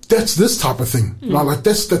type of thing. Right? Like,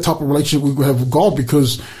 that's the type of relationship we have with God,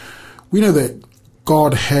 because we know that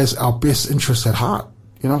God has our best interests at heart.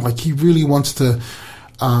 Like, He really wants to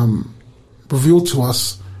reveal to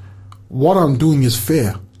us what I'm doing is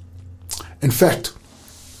fair. In fact,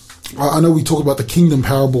 I know we talk about the kingdom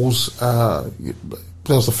parables. That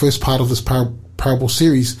was the first part of this parable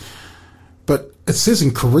series. But it says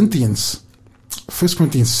in Corinthians, 1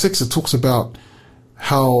 Corinthians 6, it talks about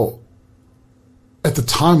how at the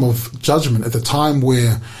time of judgment, at the time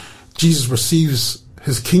where Jesus receives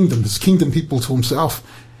his kingdom people to Himself,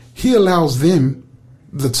 He allows them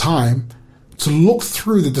the time to look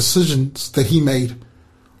through the decisions that He made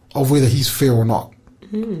of whether He's fair or not.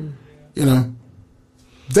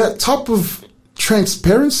 That type of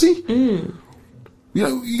transparency. He's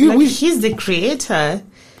the creator.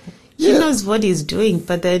 He knows what He's doing,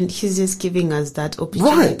 but then He's just giving us that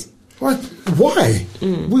opportunity. Right. Why?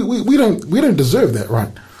 We don't deserve that, right?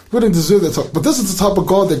 We don't deserve that type. But this is the type of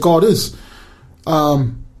God that God is.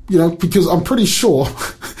 Because I'm pretty sure,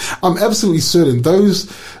 I'm absolutely certain those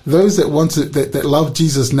that want to, that love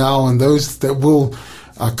Jesus now, and those that will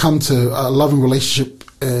come to a loving relationship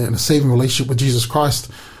and a saving relationship with Jesus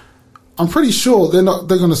Christ, I'm pretty sure they're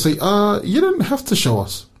going to say, you don't have to show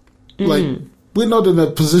us. Like, we're not in a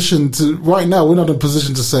position to, right now, we're not in a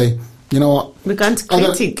position to say, you know what? We can't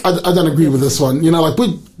critique. I don't agree with this one. Like,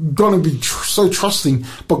 we're going to be so trusting,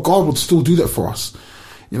 but God would still do that for us.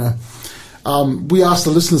 We asked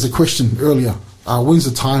the listeners a question earlier. When's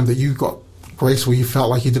the time that you got grace where you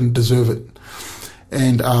felt like you didn't deserve it?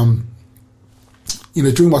 And,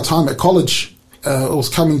 during my time at college, it was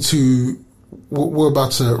coming to, we're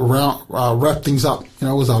about to wrap things up. It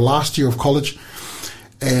was our last year of college,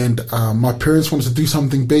 and my parents wanted to do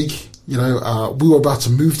something big. We were about to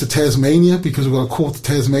move to Tasmania because we got a call to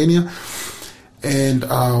Tasmania, and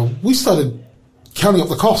we started counting up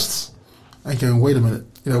the costs and going, wait a minute,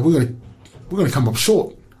 we're gonna come up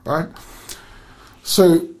short, right?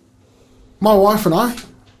 So my wife and I,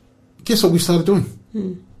 guess what we started doing?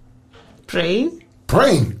 Praying,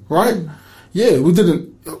 right? Yeah, we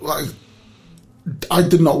didn't, I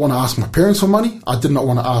did not want to ask my parents for money. I did not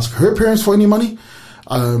want to ask her parents for any money.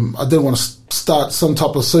 I didn't want to start some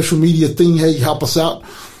type of social media thing. Hey, help us out.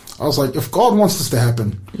 I was like, if God wants this to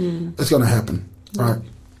happen, it's going to happen, right?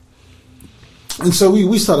 And so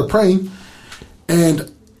we started praying, and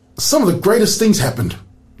some of the greatest things happened.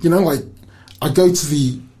 You know, like I go up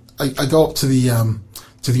to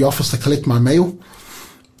the office to collect my mail,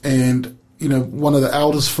 and you know, one of the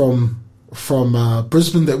elders from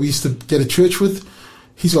Brisbane that we used to get a church with,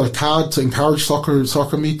 he's got a card to encourage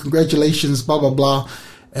soccer me. Congratulations, blah blah blah,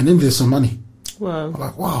 and then there's some money. Wow! I'm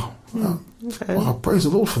like, wow, Okay. wow, praise the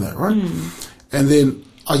Lord for that, right? And then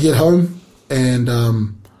I get home, and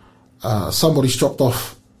somebody's dropped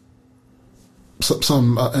off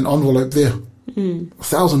an envelope there.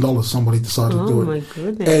 $1,000 somebody decided to do it. Oh my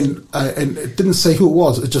goodness. And it didn't say who it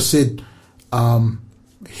was. It just said,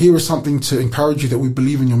 here is something to encourage you that we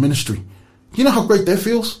believe in your ministry. You know how great that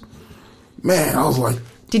feels? Man, I was like...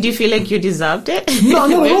 Did you feel like you deserved it? No,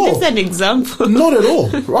 not at all. Just an example. Not at all,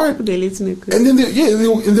 right? And then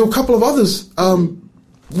there were a couple of others. At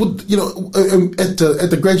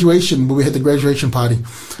the graduation, when we had the graduation party,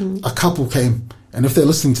 a couple came. And if they're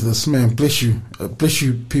listening to this, man, bless you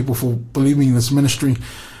people for believing in this ministry,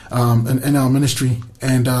 and in our ministry.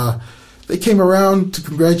 And they came around to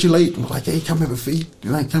congratulate, and were like, hey, come have a feed,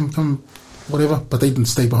 you know, come, whatever. But they didn't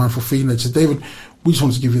stay behind for feed. And they said, David, we just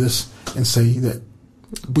wanted to give you this and say that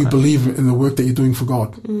we believe in the work that you're doing for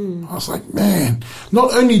God. I was like, man,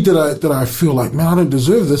 not only did I feel like, man, I don't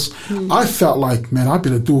deserve this, I felt like, man, I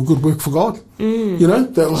better do a good work for God. You know,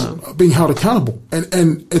 that was being held accountable. And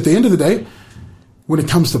at the end of the day, when it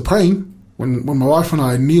comes to praying, when my wife and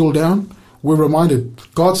I kneel down, we're reminded,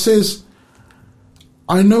 God says,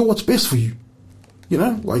 I know what's best for you. You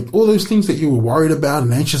know, like all those things that you were worried about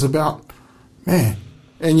and anxious about, man.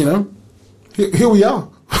 And, you know, here we are.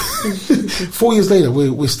 4 years later,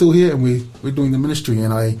 we're still here, and we're doing the ministry.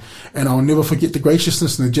 And I'll never forget the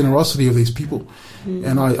graciousness and the generosity of these people.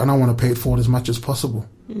 And I want to pay it forward as much as possible.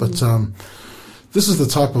 But this is the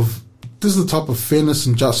type of fairness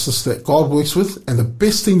and justice that God works with, and the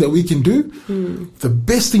best thing that we can do, and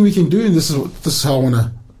this is how I want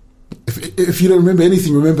to, if you don't remember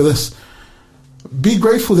anything, remember this. Be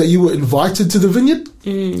grateful that you were invited to the vineyard,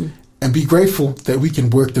 and be grateful that we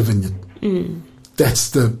can work the vineyard. That's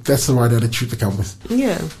the right attitude to come with.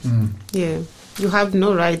 Yeah. You have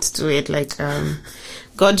no right to it. Like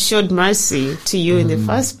God showed mercy to you in the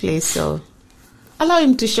first place, so allow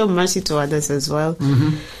Him to show mercy to others as well.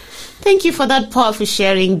 Thank you for that powerful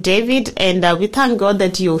sharing, David. And we thank God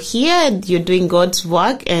that you're here and you're doing God's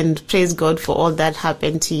work, and praise God for all that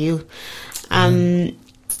happened to you.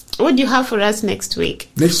 What do you have for us next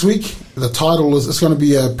week? Next week, the title it's going to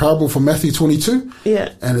be a parable from Matthew 22. Yeah.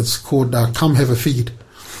 And it's called Come Have a Feed.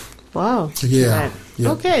 Wow. Yeah.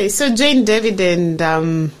 Okay, so join David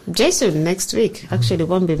and Jason next week. Actually, it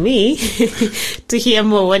won't be me to hear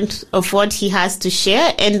more of what he has to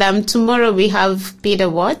share. And tomorrow we have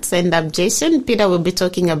Peter Watts and Jason. Peter will be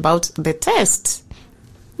talking about the test.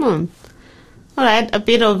 All right, a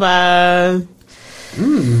bit of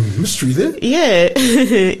mystery there. Yeah.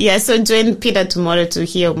 Yeah, so join Peter tomorrow to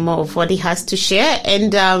hear more of what he has to share.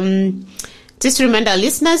 And just remind our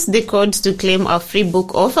listeners, the code to claim our free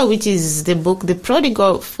book offer, which is the book The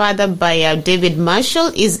Prodigal Father by David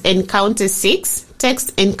Marshall, is Encounter 6.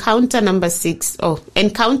 Text Encounter number 6.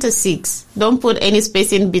 Encounter 6. Don't put any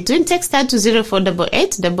space in between. Text that to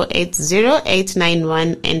 0488 880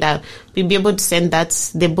 891, and we'll be able to send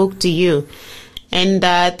the book to you. And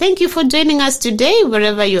thank you for joining us today,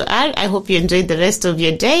 wherever you are. I hope you enjoyed the rest of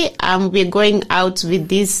your day. We're going out with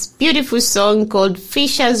this beautiful song called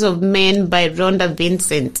Fishers of Men by Rhonda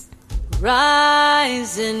Vincent.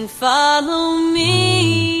 Rise and follow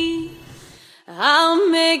me. I'll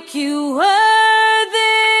make you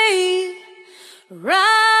worthy.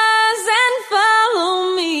 Rise and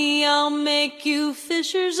follow me. I'll make you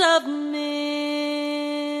fishers of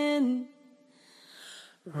men.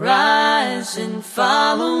 Rise and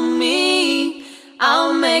follow me,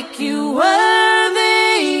 I'll make you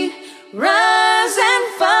worthy. Rise and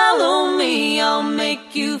follow me, I'll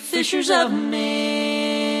make you fishers of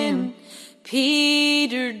men.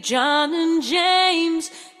 Peter, John, and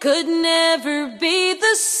James could never be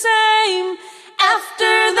the same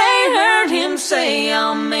after they heard him say,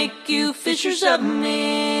 I'll make you fishers of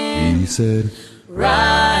men. He said,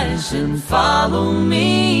 rise and follow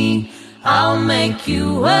me, I'll make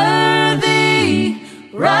you worthy.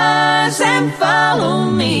 Rise and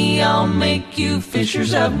follow me, I'll make you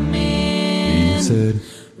fishers of men. He said,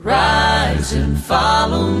 rise and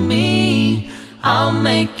follow me, I'll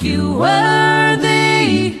make you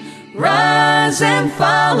worthy. Rise and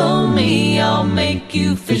follow me, I'll make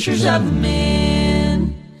you fishers of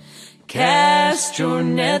men. Cast your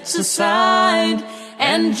nets aside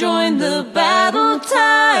and join the battle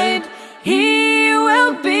tide. He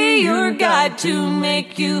will be your guide to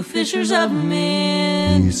make you fishers of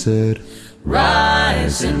men. He said,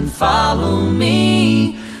 rise and follow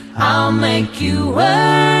me, I'll make you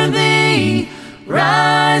worthy.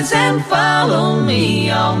 Rise and follow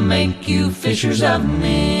me, I'll make you fishers of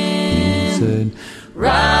men. He said,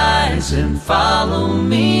 rise and follow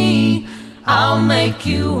me, I'll make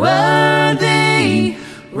you worthy.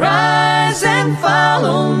 Rise and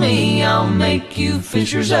follow me, I'll make you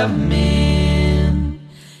fishers of men.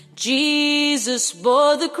 Jesus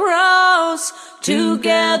bore the cross to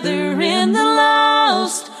gather in the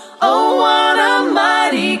lost. Oh, what a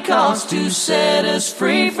mighty cost to set us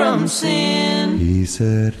free from sin. He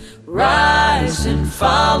said, rise and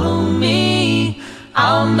follow me,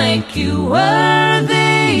 I'll make you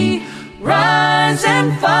worthy. Rise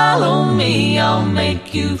and follow me, I'll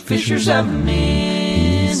make you fishers of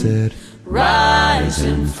men. He said, rise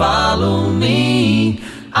and follow me,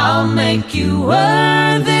 I'll make you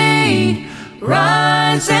worthy.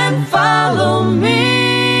 Rise and follow me,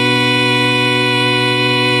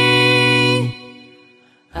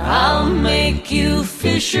 I'll make you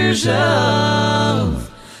fishers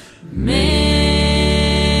of men.